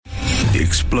The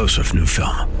explosive new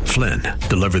film, Flynn,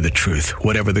 deliver the truth,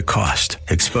 whatever the cost.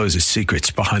 Exposes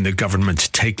secrets behind the government's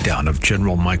takedown of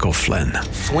General Michael Flynn.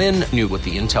 Flynn knew what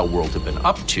the intel world had been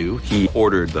up to. He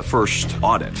ordered the first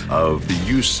audit of the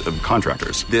use of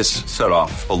contractors. This set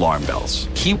off alarm bells.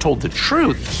 He told the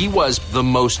truth. He was the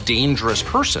most dangerous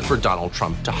person for Donald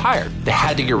Trump to hire. They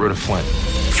had to get rid of Flynn.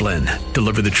 Flynn,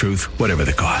 deliver the truth, whatever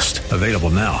the cost. Available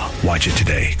now. Watch it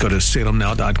today. Go to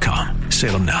salemnow.com.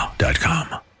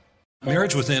 salemnow.com.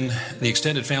 Marriage within the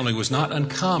extended family was not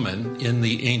uncommon in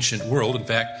the ancient world. In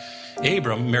fact,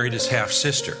 Abram married his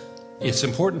half-sister. It's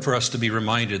important for us to be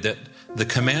reminded that the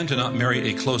command to not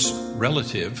marry a close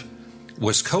relative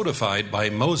was codified by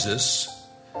Moses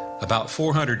about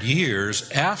 400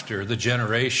 years after the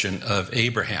generation of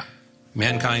Abraham.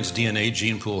 Mankind's DNA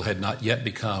gene pool had not yet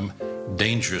become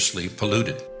dangerously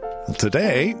polluted.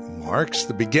 Today marks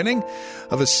the beginning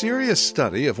of a serious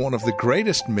study of one of the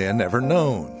greatest men ever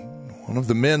known. One of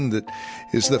the men that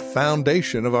is the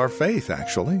foundation of our faith,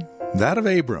 actually, that of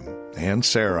Abram and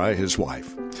Sarah, his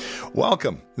wife.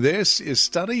 Welcome. This is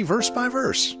Study Verse by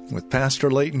Verse with Pastor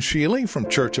Leighton Sheely from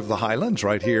Church of the Highlands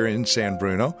right here in San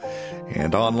Bruno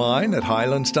and online at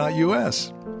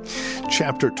highlands.us.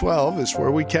 Chapter 12 is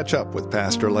where we catch up with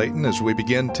Pastor Leighton as we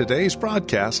begin today's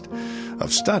broadcast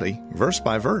of Study Verse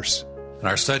by Verse. And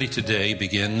our study today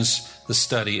begins the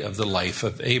study of the life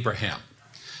of Abraham.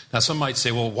 Now, some might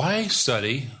say, well, why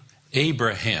study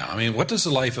Abraham? I mean, what does the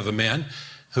life of a man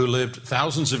who lived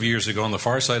thousands of years ago on the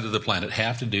far side of the planet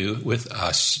have to do with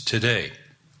us today?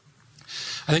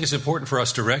 I think it's important for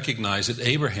us to recognize that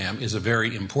Abraham is a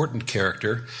very important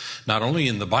character, not only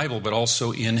in the Bible, but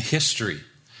also in history.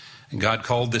 And God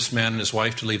called this man and his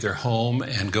wife to leave their home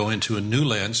and go into a new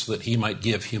land so that he might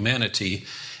give humanity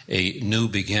a new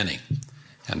beginning.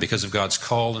 And because of God's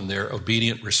call and their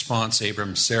obedient response, Abram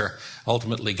and Sarah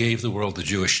ultimately gave the world the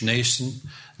Jewish nation,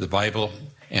 the Bible,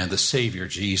 and the Savior,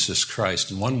 Jesus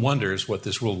Christ. And one wonders what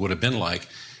this world would have been like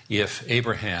if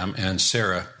Abraham and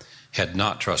Sarah had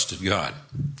not trusted God.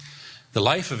 The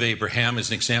life of Abraham is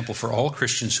an example for all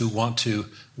Christians who want to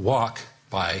walk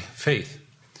by faith.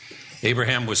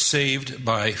 Abraham was saved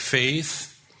by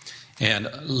faith and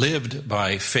lived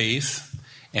by faith,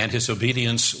 and his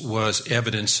obedience was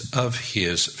evidence of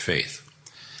his faith.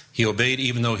 He obeyed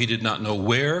even though he did not know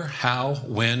where, how,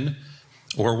 when,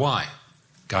 or why.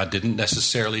 God didn't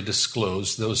necessarily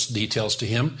disclose those details to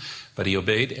him, but he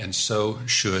obeyed, and so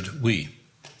should we.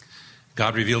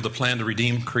 God revealed a plan to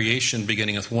redeem creation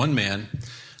beginning with one man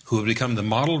who would become the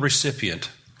model recipient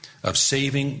of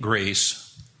saving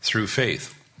grace through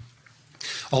faith.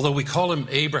 Although we call him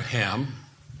Abraham,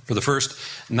 for the first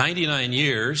 99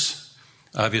 years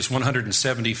of his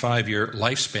 175-year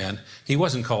lifespan, he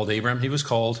wasn't called Abram, he was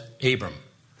called Abram.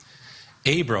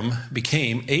 Abram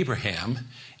became Abraham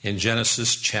in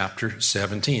Genesis chapter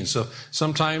 17. So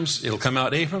sometimes it'll come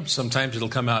out Abram, sometimes it'll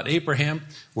come out Abraham.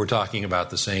 We're talking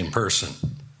about the same person.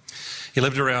 He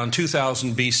lived around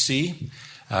 2000 BC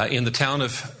in the town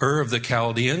of Ur of the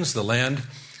Chaldeans. The land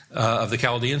of the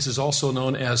Chaldeans is also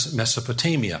known as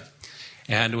Mesopotamia,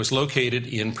 and it was located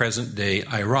in present-day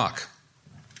Iraq,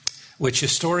 which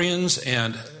historians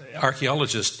and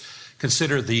archaeologists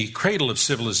consider the cradle of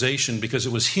civilization because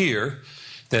it was here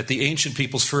that the ancient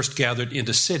peoples first gathered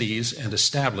into cities and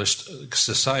established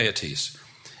societies.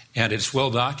 And it's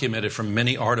well documented from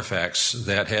many artifacts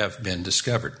that have been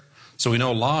discovered. So we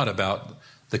know a lot about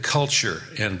the culture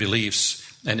and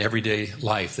beliefs and everyday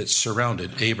life that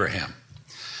surrounded Abraham.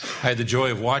 I had the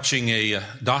joy of watching a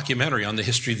documentary on the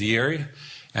history of the area,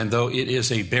 and though it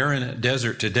is a barren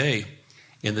desert today,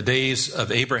 in the days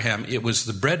of Abraham, it was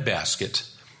the breadbasket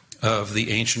of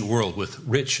the ancient world with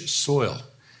rich soil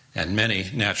and many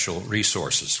natural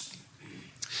resources.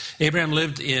 Abraham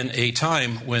lived in a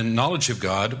time when knowledge of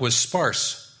God was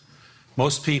sparse.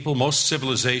 Most people, most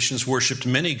civilizations worshipped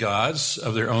many gods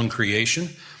of their own creation,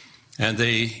 and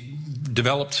they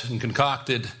developed and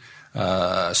concocted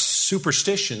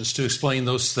superstitions to explain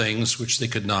those things which they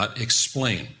could not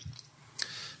explain.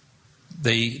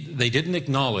 They didn't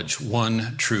acknowledge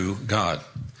one true God.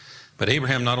 But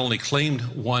Abraham not only claimed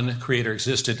one creator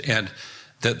existed and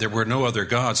that there were no other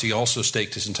gods, he also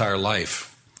staked his entire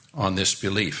life on this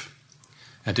belief.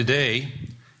 And today,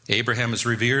 Abraham is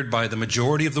revered by the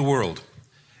majority of the world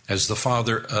as the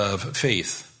father of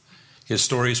faith. His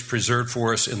story is preserved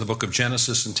for us in the book of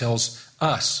Genesis and tells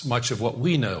us much of what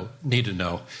we need to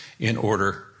know in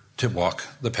order to walk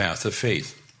the path of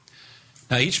faith.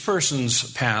 Now, each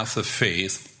person's path of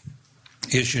faith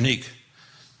is unique,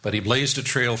 but he blazed a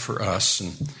trail for us,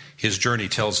 and his journey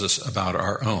tells us about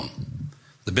our own.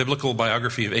 The biblical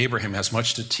biography of Abraham has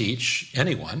much to teach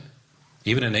anyone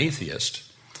even an atheist,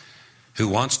 who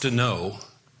wants to know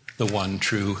the one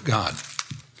true God.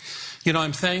 You know,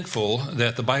 I'm thankful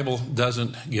that the Bible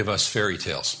doesn't give us fairy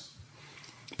tales,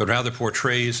 but rather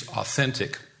portrays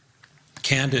authentic,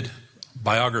 candid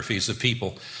biographies of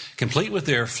people, complete with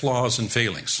their flaws and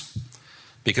failings.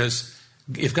 Because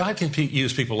if God can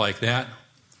use people like that,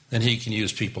 then he can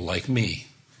use people like me,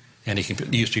 and he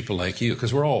can use people like you,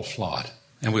 because we're all flawed,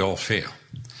 and we all fail.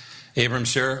 Abram and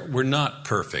Sarah were not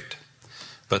perfect,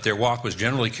 but their walk was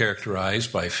generally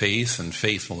characterized by faith and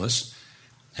faithfulness,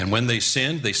 and when they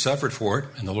sinned, they suffered for it,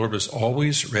 and the Lord was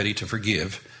always ready to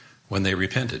forgive when they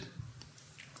repented.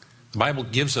 The Bible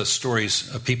gives us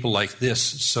stories of people like this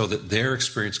so that their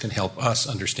experience can help us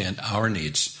understand our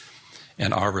needs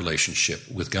and our relationship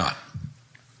with God.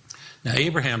 Now,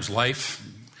 Abraham's life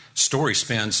story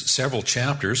spans several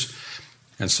chapters,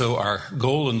 and so our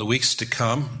goal in the weeks to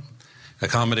come,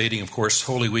 accommodating, of course,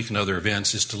 Holy Week and other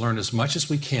events, is to learn as much as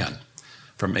we can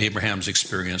from Abraham's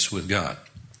experience with God.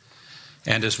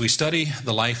 And as we study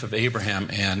the life of Abraham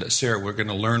and Sarah, we're going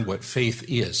to learn what faith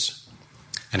is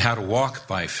and how to walk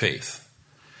by faith.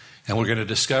 And we're going to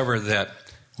discover that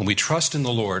when we trust in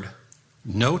the Lord,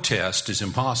 no test is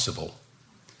impossible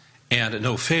and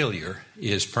no failure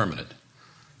is permanent.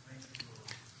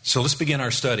 So let's begin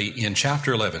our study in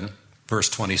chapter 11, verse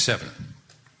 27.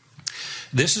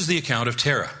 This is the account of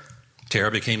Terah.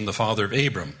 Terah became the father of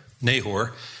Abram,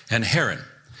 Nahor, and Haran.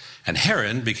 And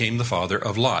Haran became the father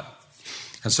of Lot.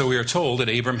 And so we are told that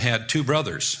Abram had two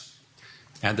brothers,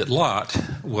 and that Lot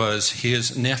was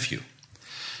his nephew.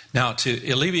 Now,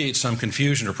 to alleviate some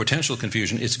confusion or potential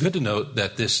confusion, it's good to note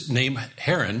that this name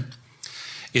Haran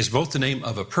is both the name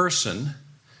of a person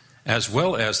as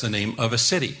well as the name of a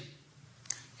city.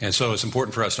 And so it's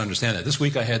important for us to understand that. This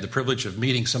week I had the privilege of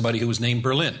meeting somebody who was named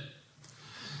Berlin.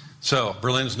 So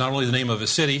Berlin is not only the name of a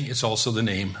city, it's also the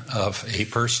name of a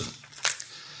person.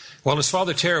 While his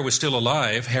father Terah was still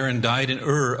alive, Haran died in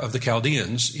Ur of the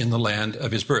Chaldeans in the land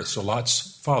of his birth. So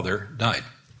Lot's father died.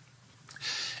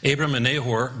 Abram and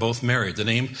Nahor both married. The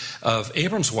name of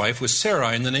Abram's wife was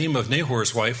Sarai, and the name of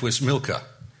Nahor's wife was Milcah.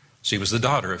 She was the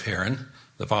daughter of Haran,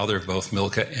 the father of both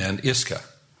Milcah and Iscah.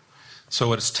 So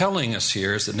what it's telling us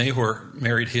here is that Nahor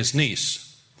married his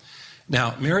niece.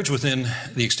 Now, marriage within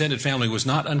the extended family was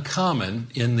not uncommon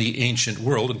in the ancient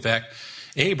world. In fact,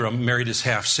 Abram married his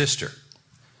half-sister.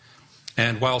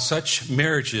 And while such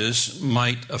marriages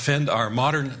might offend our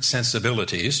modern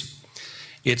sensibilities,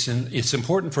 it's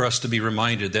important for us to be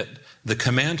reminded that the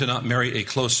command to not marry a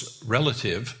close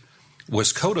relative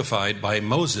was codified by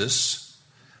Moses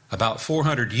about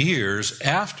 400 years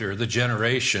after the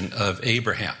generation of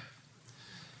Abraham.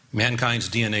 Mankind's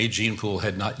DNA gene pool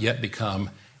had not yet become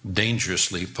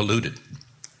dangerously polluted.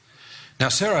 Now,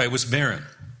 Sarai was barren.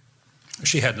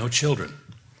 She had no children.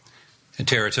 And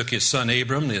Terah took his son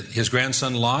Abram, his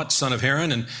grandson Lot, son of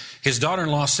Haran, and his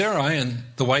daughter-in-law Sarai, and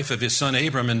the wife of his son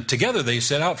Abram, and together they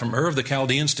set out from Ur of the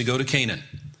Chaldeans to go to Canaan.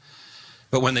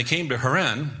 But when they came to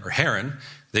Haran,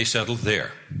 they settled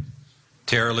there.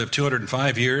 Terah lived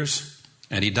 205 years,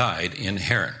 and he died in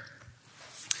Haran.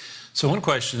 So one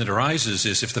question that arises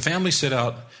is, if the family set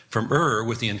out from Ur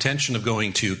with the intention of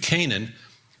going to Canaan,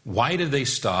 why did they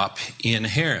stop in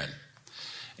Haran?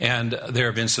 And there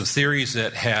have been some theories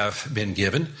that have been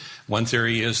given. One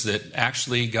theory is that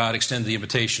actually God extended the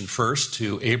invitation first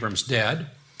to Abram's dad,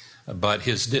 but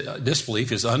his disbelief,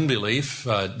 his unbelief,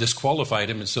 disqualified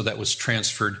him, and so that was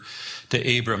transferred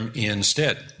to Abram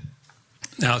instead.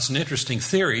 Now, it's an interesting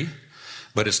theory,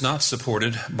 but it's not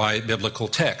supported by biblical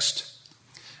text.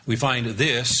 We find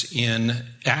this in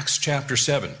Acts chapter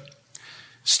 7.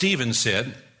 Stephen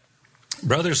said,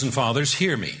 "Brothers and fathers,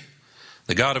 hear me.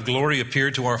 The God of glory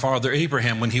appeared to our father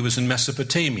Abraham when he was in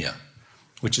Mesopotamia,"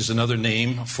 which is another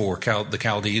name for the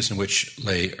Chaldees in which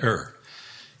lay Ur.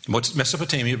 What's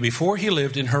Mesopotamia? Before he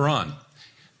lived in Haran,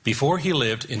 before he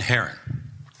lived in Haran,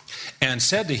 and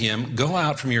said to him, "Go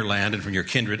out from your land and from your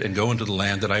kindred and go into the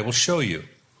land that I will show you."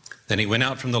 Then he went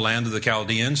out from the land of the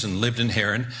Chaldeans and lived in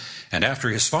Haran, and after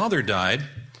his father died,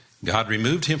 God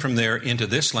removed him from there into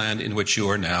this land in which you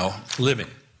are now living.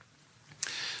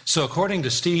 So according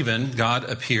to Stephen, God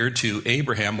appeared to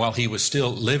Abraham while he was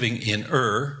still living in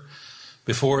Ur,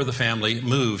 before the family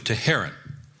moved to Haran.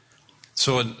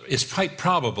 So it's quite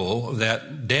probable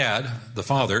that Dad, the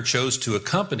father, chose to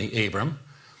accompany Abram,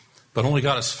 but only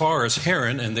got as far as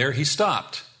Haran, and there he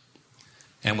stopped.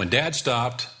 And when Dad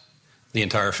stopped, the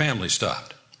entire family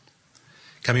stopped.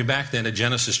 Coming back then to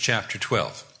Genesis chapter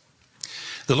 12.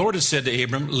 The Lord had said to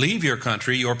Abram, "Leave your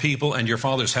country, your people, and your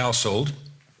father's household,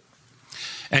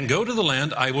 and go to the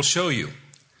land I will show you.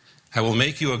 I will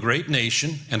make you a great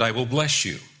nation, and I will bless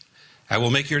you. I will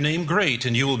make your name great,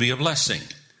 and you will be a blessing.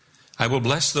 I will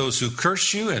bless those who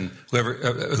curse you, and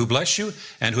who bless you,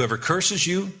 and whoever curses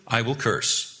you, I will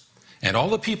curse. And all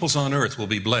the peoples on earth will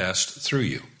be blessed through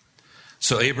you.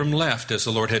 So Abram left as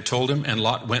the Lord had told him, and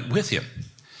Lot went with him.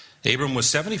 Abram was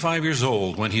 75 years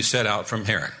old when he set out from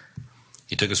Haran.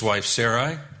 He took his wife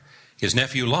Sarai, his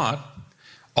nephew Lot,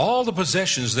 all the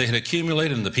possessions they had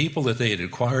accumulated, and the people that they had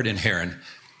acquired in Haran,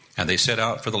 and they set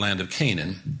out for the land of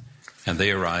Canaan, and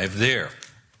they arrived there.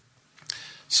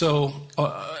 So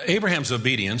Abraham's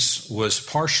obedience was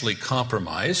partially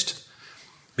compromised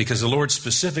because the Lord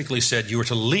specifically said you were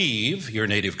to leave your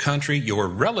native country, your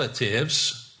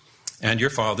relatives, and your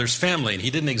father's family. And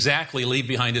he didn't exactly leave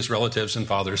behind his relatives and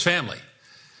father's family.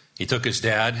 He took his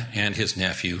dad and his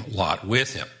nephew Lot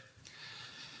with him.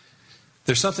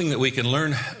 There's something that we can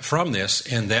learn from this,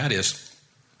 and that is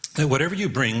that whatever you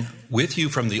bring with you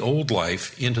from the old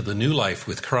life into the new life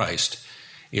with Christ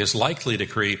is likely to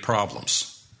create problems.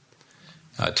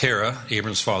 Terah,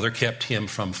 Abram's father, kept him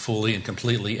from fully and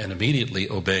completely and immediately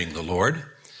obeying the Lord,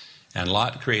 and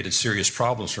Lot created serious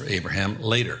problems for Abraham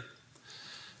later.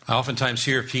 I oftentimes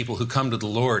hear of people who come to the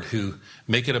Lord who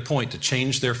make it a point to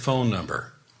change their phone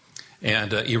number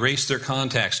and erase their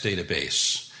contacts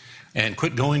database and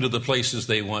quit going to the places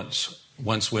they once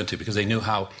went to because they knew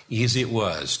how easy it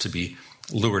was to be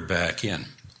lured back in.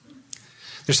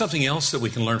 There's something else that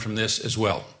we can learn from this as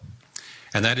well,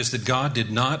 and that is that God did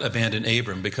not abandon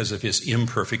Abram because of his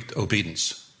imperfect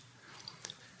obedience.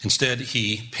 Instead,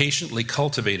 he patiently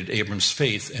cultivated Abram's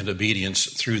faith and obedience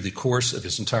through the course of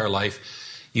his entire life,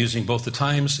 using both the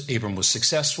times Abram was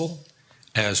successful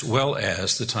as well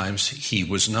as the times he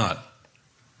was not.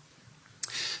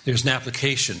 There's an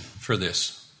application for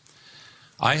this.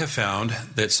 I have found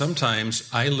that sometimes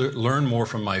I learn more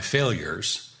from my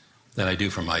failures than I do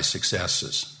from my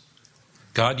successes.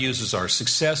 God uses our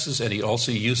successes, and he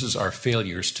also uses our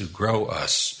failures to grow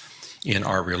us in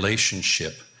our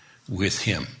relationship with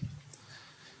him.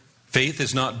 Faith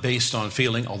is not based on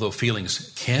feeling, although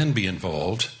feelings can be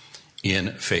involved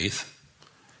in faith.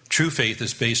 True faith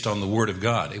is based on the Word of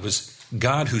God. It was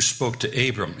God who spoke to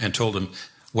Abram and told him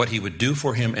what he would do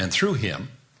for him and through him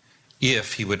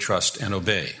if he would trust and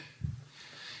obey.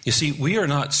 You see, we are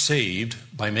not saved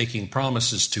by making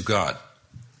promises to God.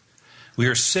 We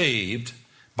are saved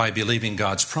by believing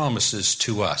God's promises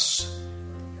to us.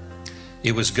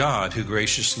 It was God who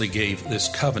graciously gave this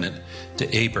covenant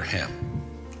to Abraham,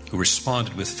 who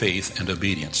responded with faith and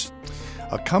obedience.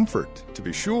 A comfort, to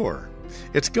be sure.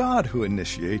 It's God who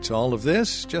initiates all of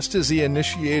this, just as he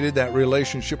initiated that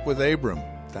relationship with Abram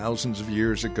thousands of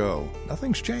years ago.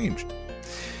 Nothing's changed.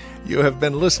 You have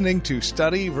been listening to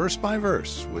Study Verse by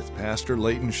Verse with Pastor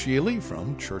Leighton Sheely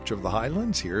from Church of the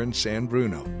Highlands here in San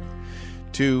Bruno.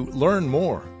 To learn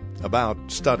more about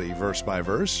Study Verse by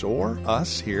Verse or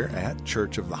us here at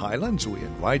Church of the Highlands, we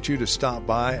invite you to stop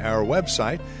by our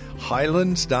website,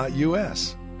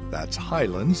 highlands.us. That's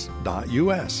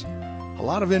highlands.us. A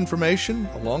lot of information,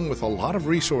 along with a lot of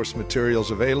resource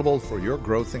materials available for your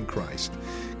growth in Christ,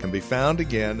 can be found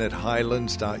again at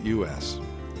highlands.us.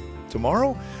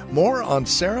 Tomorrow, more on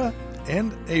Sarah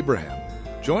and Abraham.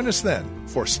 Join us then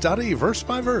for Study Verse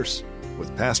by Verse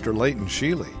with Pastor Leighton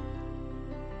Sheely.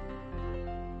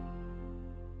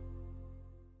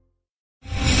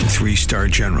 Three-star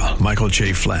General Michael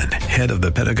J. Flynn, head of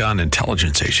the Pentagon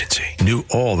Intelligence Agency, knew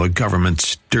all the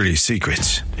government's dirty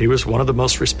secrets. He was one of the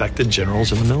most respected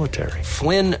generals in the military.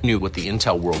 Flynn knew what the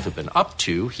intel world had been up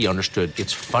to. He understood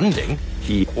its funding.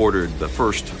 He ordered the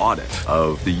first audit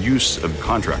of the use of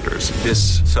contractors.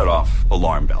 This set off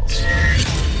alarm bells.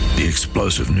 The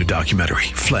explosive new documentary,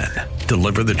 Flynn,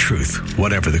 Deliver the Truth,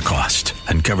 Whatever the Cost,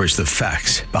 uncovers the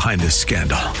facts behind this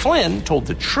scandal. Flynn told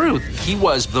the truth. He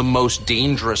was the most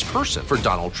dangerous person for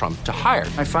Donald Trump to hire.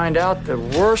 I find out the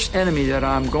worst enemy that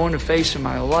I'm going to face in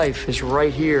my life is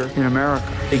right here in America.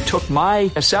 They took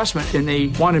my assessment and they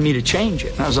wanted me to change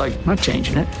it. And I was like, I'm not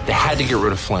changing it. They had to get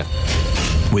rid of Flynn.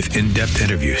 With in-depth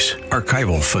interviews,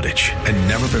 archival footage, and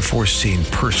never-before-seen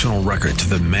personal records of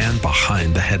the man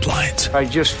behind the headlines. I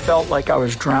just felt like I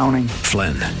was drowning.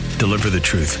 Flynn, Deliver the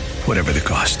Truth, Whatever the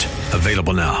Cost.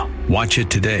 Available now. Watch it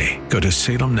today. Go to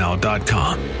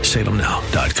salemnow.com.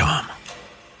 salemnow.com.